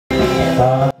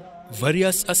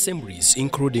Various assemblies,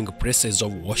 including places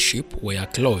of worship, were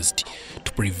closed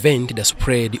to prevent the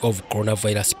spread of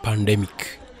coronavirus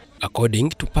pandemic. According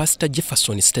to Pastor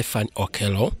Jefferson Stephen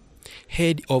Okello,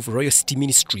 head of Royal City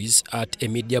Ministries, at a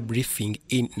media briefing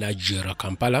in Nigeria,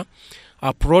 Kampala,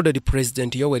 applauded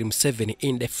President Yoweri Museveni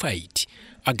in the fight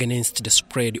against the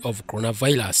spread of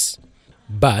coronavirus,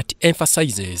 but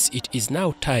emphasizes it is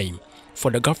now time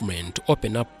for the government to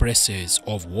open up places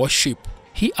of worship.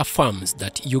 He affirms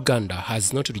that Uganda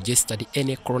has not registered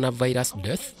any coronavirus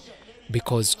death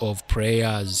because of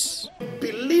prayers.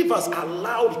 Believers are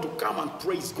allowed to come and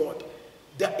praise God.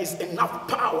 There is enough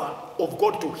power of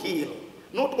God to heal.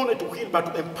 Not only to heal,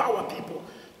 but to empower people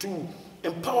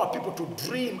to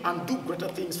dream and do greater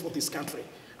things for this country.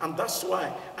 And that's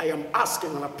why I am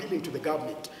asking and appealing to the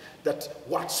government that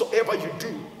whatsoever you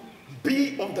do,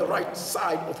 be on the right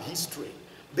side of history.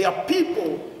 There are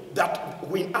people that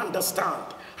we understand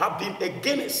have been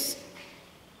against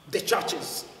the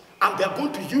churches, and they are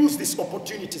going to use these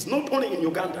opportunities, not only in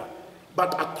Uganda,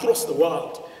 but across the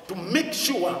world, to make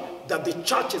sure that the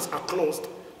churches are closed.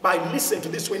 By listening to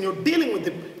this, when you're dealing with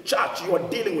the church, you are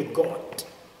dealing with God.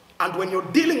 And when you're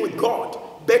dealing with God,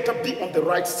 better be on the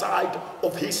right side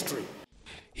of history.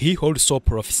 He also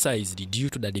prophesied, due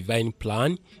to the divine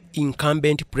plan,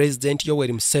 incumbent President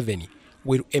Yoweri Museveni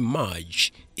will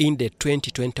emerge in the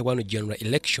 2021 general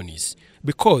elections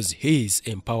because he is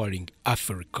empowering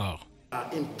Africa.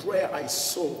 In prayer I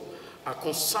saw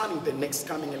concerning the next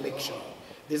coming election.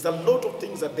 There's a lot of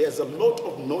things there's a lot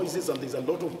of noises and there's a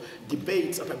lot of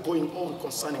debates that are going on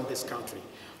concerning this country.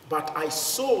 But I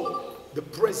saw the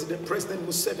President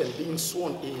Museveni being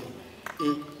sworn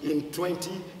in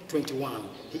 2021.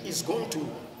 He is going to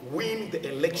win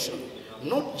the election,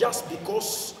 not just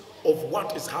because of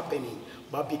what is happening,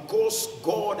 but because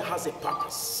God has a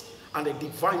purpose and a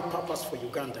divine purpose for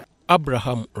Uganda.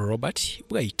 Abraham Robert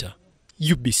Bwaita,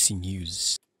 UBC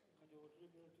News.